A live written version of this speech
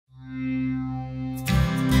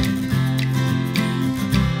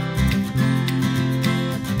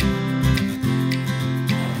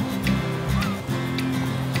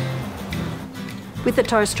With the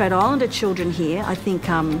Torres Strait Islander children here, I think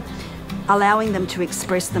allowing them to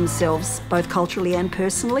express themselves both culturally and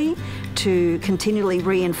personally, to continually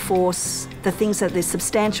reinforce the things that the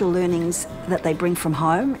substantial learnings that they bring from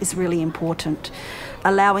home is really important.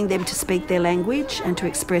 Allowing them to speak their language and to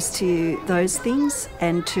express to you those things,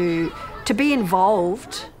 and to be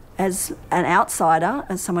involved as an outsider,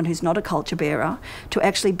 as someone who's not a culture bearer, to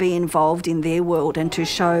actually be involved in their world and to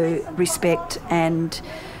show respect. And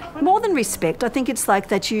more than respect, I think it's like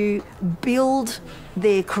that you build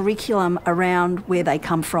their curriculum around where they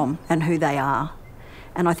come from and who they are.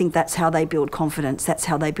 And I think that's how they build confidence, that's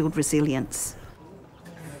how they build resilience.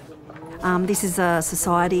 This is a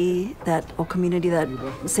society or community that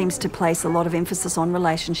seems to place a lot of emphasis on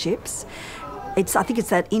relationships. I think it's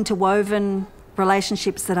that interwoven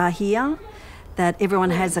relationships that are here, that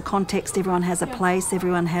everyone has a context, everyone has a place,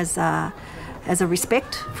 everyone has a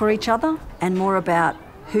respect for each other, and more about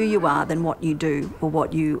who you are than what you do or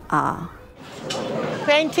what you are.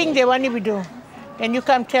 Painting they want you to do. Then you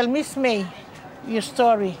come tell Miss May your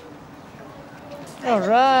story. All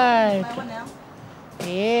right.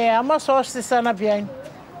 Yeah, I'm a source the son of behind.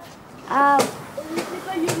 About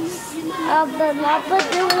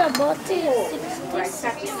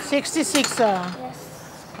 66. Yes.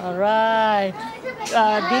 All right.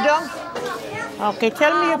 Didong? Okay,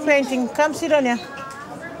 tell me your painting. Come sit down here.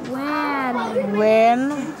 When?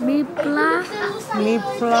 Mipla.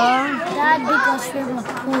 Dad because swim the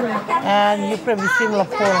pool. And you probably swim the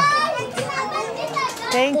pool.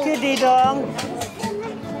 Thank you, Didong.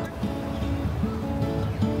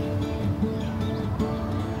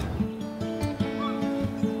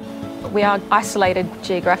 We are isolated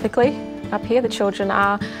geographically up here. The children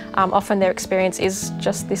are. Often their experience is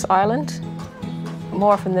just this island.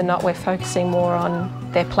 More often than not, we're focusing more on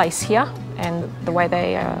their place here and the way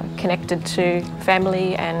they are connected to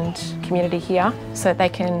family and community here, so that they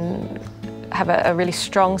can have a really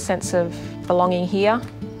strong sense of belonging here,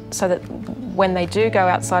 so that when they do go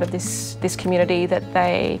outside of this community,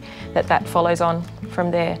 that follows on from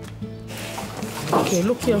there. Okay,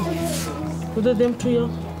 look here. Put them to you.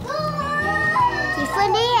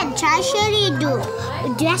 Tiffany and Trasheri do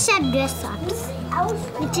dress-ups.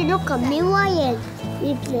 Which look at me while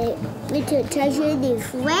we play with Trasheri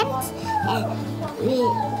friends, and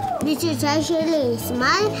with Trasheri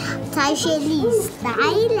smile, Trasheri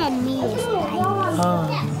style, and me style.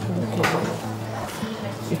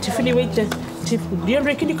 Okay. Tiffany, wait there. Do you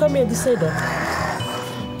reckon you come here this side?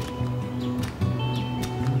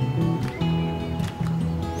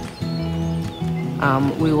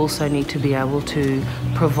 We also need to be able to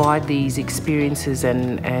provide these experiences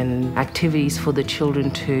and activities for the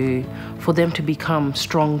children for them to become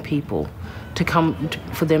strong people,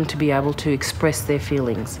 for them to be able to express their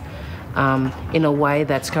feelings in a way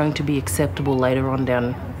that's going to be acceptable later on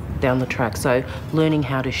down the track. So learning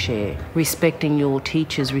how to share, respecting your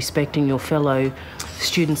teachers, respecting your fellow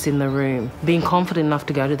students in the room, being confident enough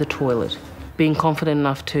to go to the toilet, being confident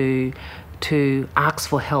enough to ask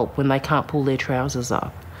for help when they can't pull their trousers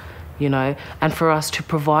up, you know, and for us to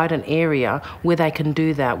provide an area where they can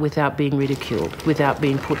do that without being ridiculed, without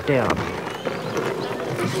being put down.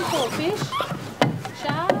 Fish,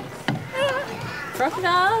 sharks,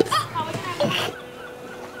 crocodiles.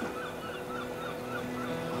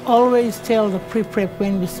 Always tell the pre-prep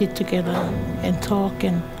when we sit together and talk,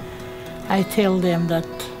 and I tell them that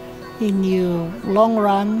in your long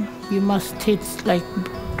run, you must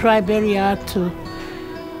try very hard to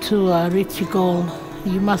reach your goal.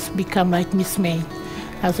 You must become like Miss May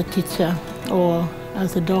as a teacher, or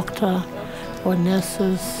as a doctor, or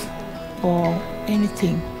nurses, or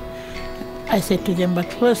anything. I said to them,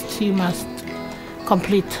 but first you must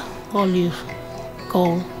complete all your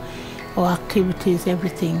goal or activities,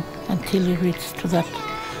 everything, until you reach to that.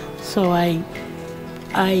 So I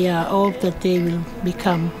hope that they will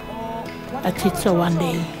become a teacher one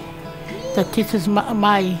day. The teacher's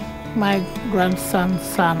my grandson's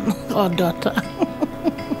son or daughter.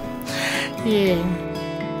 Yeah.